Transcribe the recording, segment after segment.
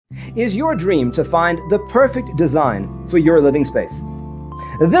is your dream to find the perfect design for your living space?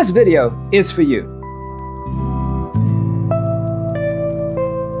 This video is for you.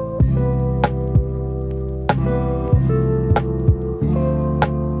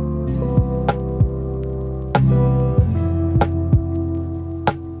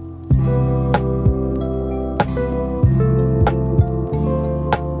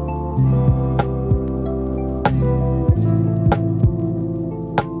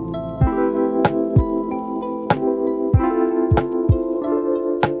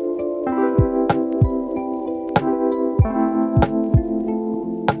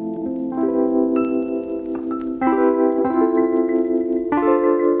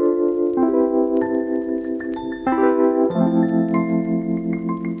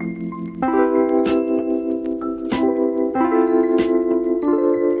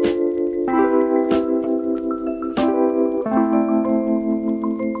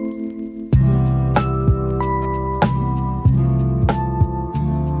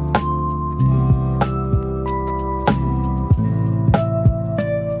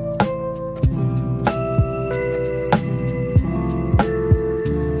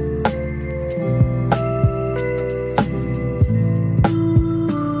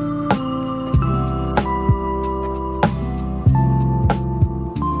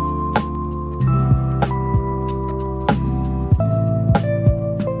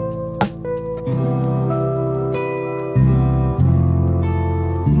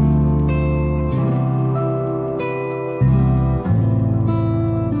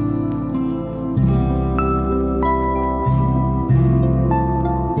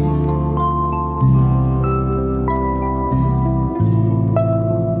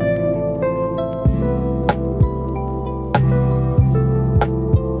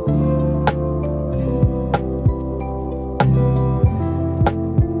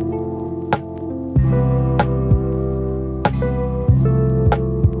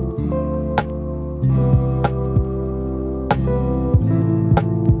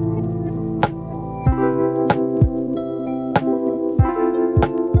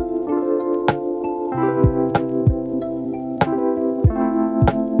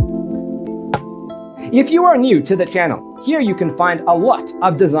 If you are new to the channel, here you can find a lot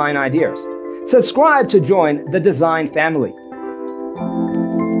of design ideas. Subscribe to join the design family.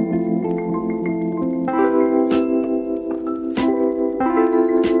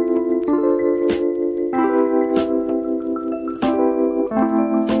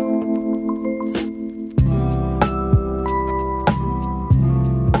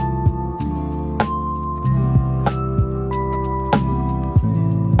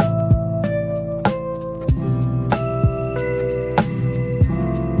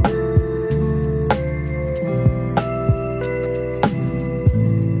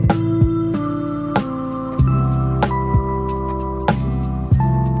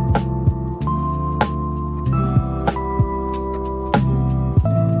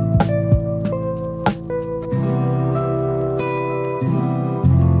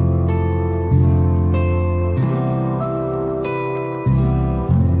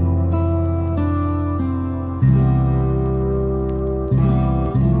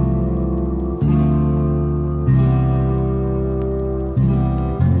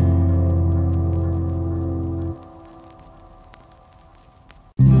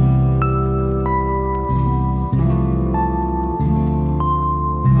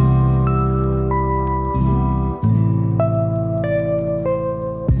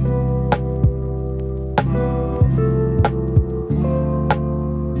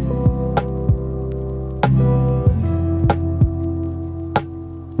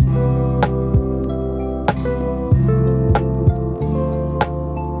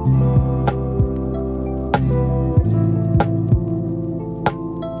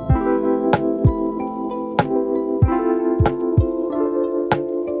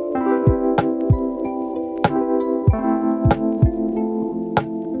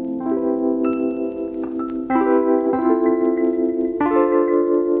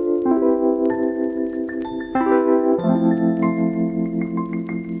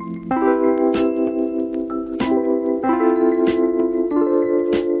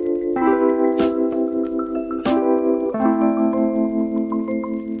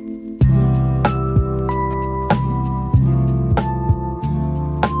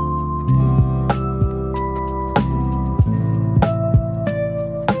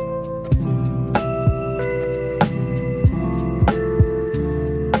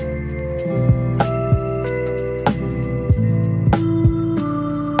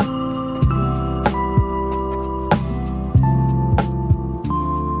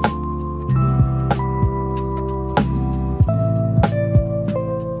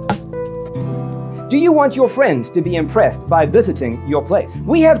 you want your friends to be impressed by visiting your place?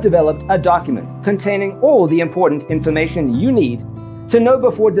 We have developed a document containing all the important information you need to know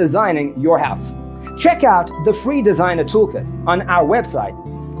before designing your house. Check out the free designer toolkit on our website,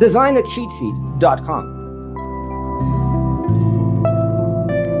 designercheatsheet.com.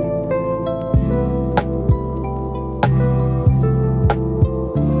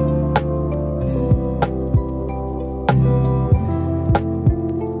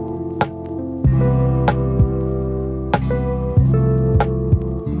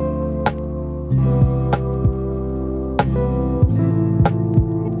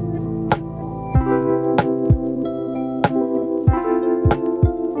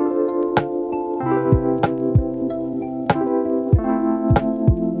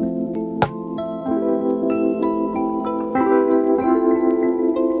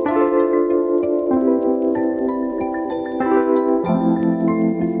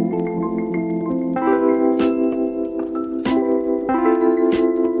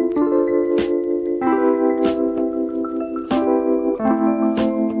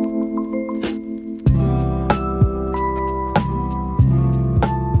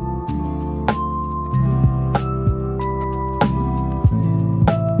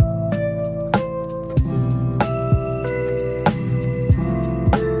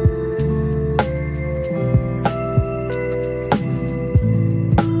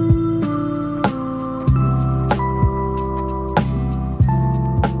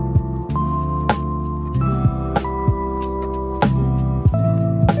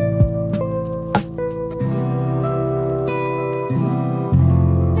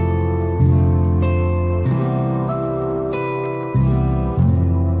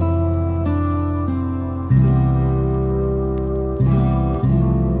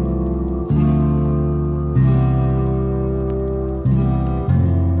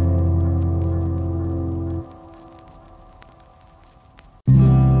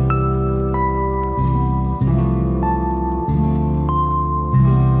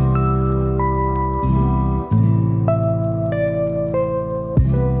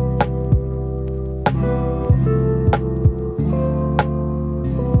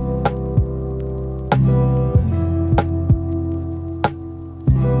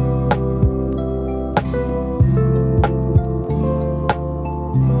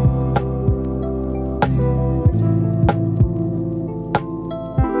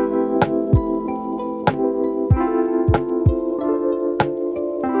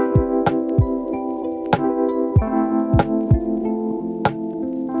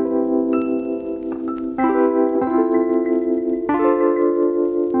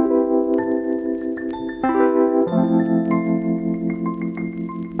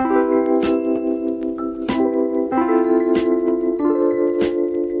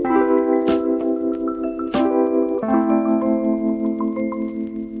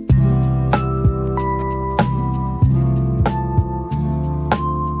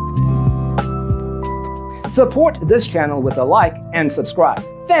 Support this channel with a like and subscribe.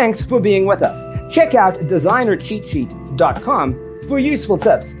 Thanks for being with us. Check out designercheatsheet.com for useful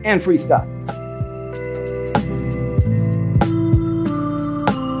tips and free stuff.